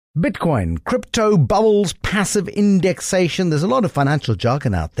Bitcoin, crypto, bubbles, passive indexation. There's a lot of financial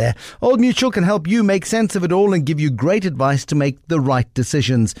jargon out there. Old Mutual can help you make sense of it all and give you great advice to make the right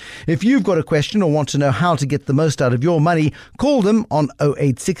decisions. If you've got a question or want to know how to get the most out of your money, call them on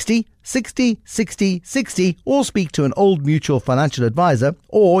 0860 60 60 60 or speak to an Old Mutual financial advisor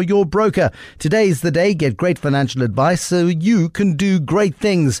or your broker. Today's the day. Get great financial advice so you can do great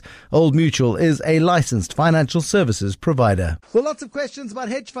things. Old Mutual is a licensed financial services provider. Well, lots of questions about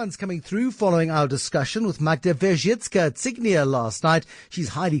hedge funds coming through following our discussion with Magda Verster at Signia last night. She's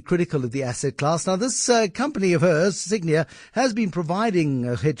highly critical of the asset class. Now, this company of hers, Signia, has been providing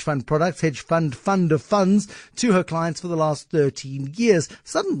hedge fund products, fund of funds to her clients for the last 13 years.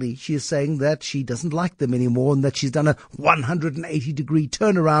 Suddenly, she is saying that she doesn't like them anymore and that she's done a 180-degree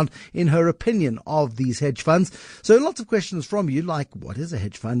turnaround in her opinion of these hedge funds. So lots of questions from you like, what is a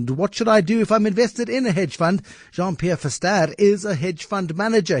hedge fund? What should I do if I'm invested in a hedge fund? Jean-Pierre Verster is a hedge fund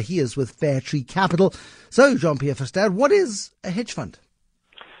manager. He is with Fairtree Capital. So, Jean-Pierre Verster, what is a hedge fund?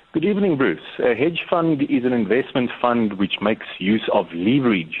 Good evening, Bruce. A hedge fund is an investment fund which makes use of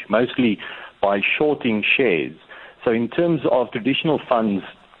leverage, mostly by shorting shares. So in terms of traditional funds,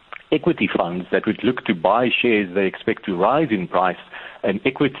 equity funds that would look to buy shares they expect to rise in price, an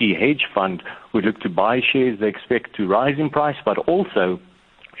equity hedge fund would look to buy shares they expect to rise in price, but also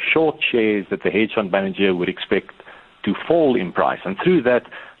short shares that the hedge fund manager would expect to fall in price. And through that,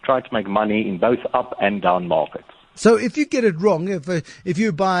 try to make money in both up and down markets. So if you get it wrong, if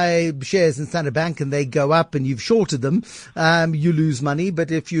you buy shares in Standard Bank and they go up and you've shorted them, you lose money.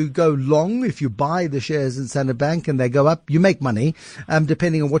 But if you go long, if you buy the shares in Standard Bank and they go up, you make money,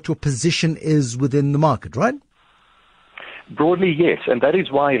 depending on what your position is within the market, right? Broadly, yes. And that is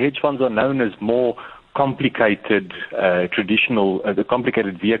why hedge funds are known as more complicated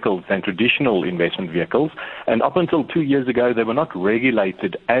complicated vehicles than traditional investment vehicles. And up until 2 years ago, they were not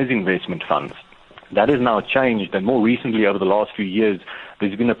regulated as investment funds. That has now changed, and more recently, over the last few years,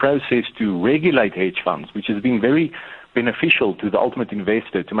 there's been a process to regulate hedge funds, which has been very beneficial to the ultimate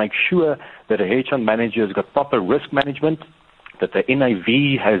investor to make sure that a hedge fund manager has got proper risk management, that the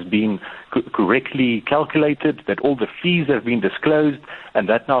NAV has been correctly calculated, that all the fees have been disclosed, and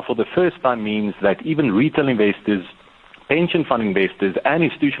that now for the first time means that even retail investors, pension fund investors and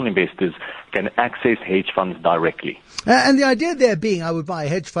institutional investors can access hedge funds directly. And the idea there being I would buy a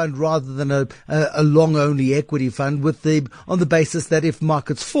hedge fund rather than a long-only equity fund on the basis that if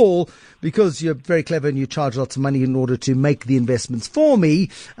markets fall, because you're very clever and you charge lots of money in order to make the investments for me,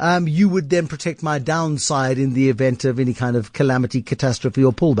 you would then protect my downside in the event of any kind of calamity, catastrophe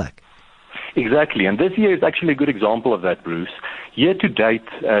or pullback. Exactly, and this year is actually a good example of that, Bruce. Year to date,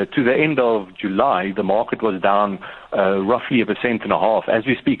 to the end of July, the market was down roughly 1.5%. As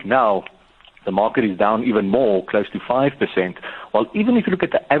we speak now, the market is down even more, close to 5%. While even if you look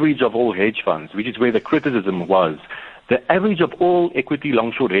at the average of all hedge funds, which is where the criticism was, the average of all equity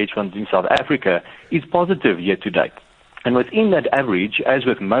long-short hedge funds in South Africa is positive year to date. And within that average, as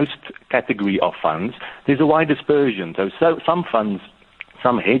with most category of funds, there's a wide dispersion. So some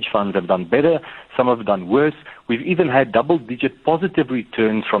hedge funds have done better, some have done worse. We've even had double-digit positive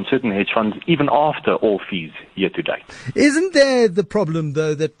returns from certain hedge funds even after all fees year to date. Isn't there the problem,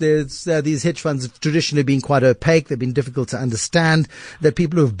 though, that there's these hedge funds have traditionally been quite opaque, they've been difficult to understand, that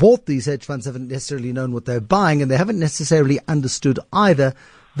people who have bought these hedge funds haven't necessarily known what they're buying, and they haven't necessarily understood either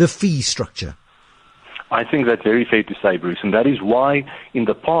the fee structure? I think that's very fair to say, Bruce, and that is why in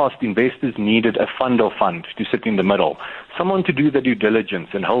the past investors needed a fund of funds to sit in the middle, someone to do the due diligence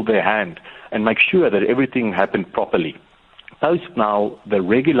and hold their hand and make sure that everything happened properly. Post now the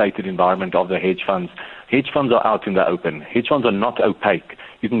regulated environment of the hedge funds are out in the open. Hedge funds are not opaque.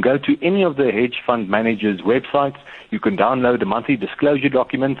 You can go to any of the hedge fund managers' websites. You can download the monthly disclosure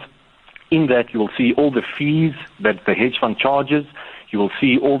documents. In that, you will see all the fees that the hedge fund charges. You will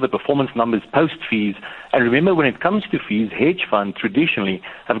see all the performance numbers post-fees. And remember, when it comes to fees, hedge funds traditionally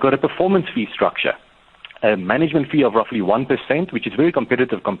have got a performance fee structure. A management fee of roughly 1%, which is very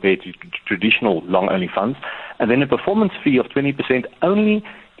competitive compared to traditional long-only funds, and then a performance fee of 20% only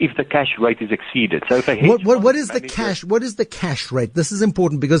if the cash rate is exceeded. So if a hedge what is the cash? What is the cash rate? This is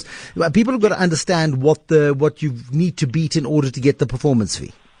important because people have got to understand what you need to beat in order to get the performance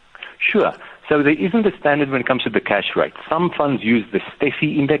fee. Sure. So there isn't a standard when it comes to the cash rate. Some funds use the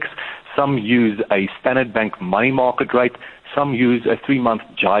STEFI index, some use a Standard Bank money market rate, some use a 3-month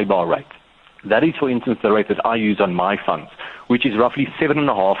JIBAR rate. That is, for instance, the rate that I use on my funds, which is roughly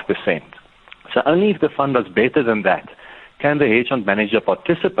 7.5%. So only if the fund does better than that can the hedge fund manager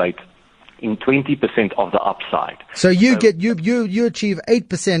participate in 20% of the upside. So you achieve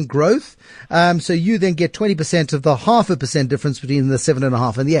 8% growth. So you then get 20% of the 0.5% difference between the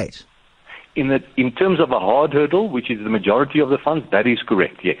 7.5 and the 8. In terms of a hard hurdle, which is the majority of the funds, that is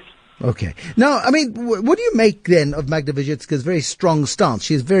correct, yes. Okay. Now, I mean, what do you make then of Magda Vizhitska's very strong stance?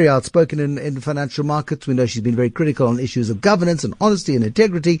 She's very outspoken in financial markets. We know she's been very critical on issues of governance and honesty and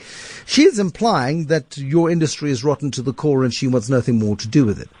integrity. She is implying that your industry is rotten to the core and she wants nothing more to do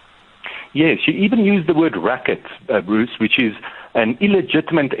with it. Yes, she even used the word racket, Bruce, which is an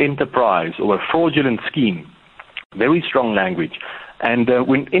illegitimate enterprise or a fraudulent scheme. Very strong language. And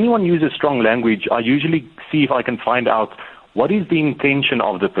when anyone uses strong language, I usually see if I can find out what is the intention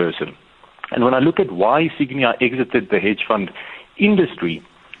of the person. And when I look at why Signia exited the hedge fund industry,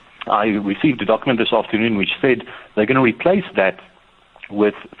 I received a document this afternoon which said they're going to replace that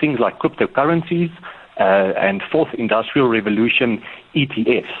with things like cryptocurrencies and fourth industrial revolution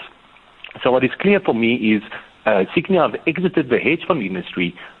ETFs. So what is clear for me is Signia have exited the hedge fund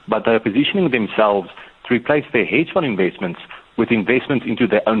industry, but they're positioning themselves to replace their hedge fund investments with investments into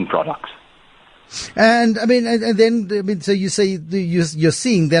their own products. And I mean, so you say you're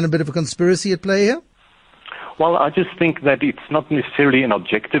seeing then a bit of a conspiracy at play here? Well, I just think that it's not necessarily an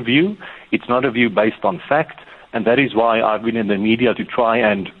objective view. It's not a view based on fact, and that is why I've been in the media to try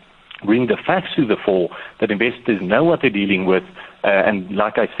and bring the facts to the fore, that investors know what they're dealing with. And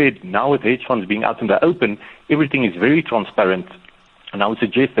like I said, now with hedge funds being out in the open, everything is very transparent. And I would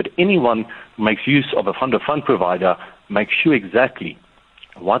suggest that anyone who makes use of a fund provider makes sure exactly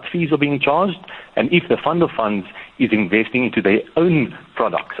what fees are being charged, and if the fund of funds is investing into their own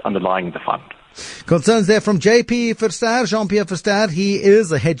products underlying the fund. Concerns there from Verster, Jean-Pierre Verster. He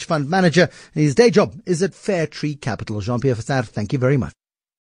is a hedge fund manager. His day job is at Fairtree Capital. Jean-Pierre Verster, thank you very much.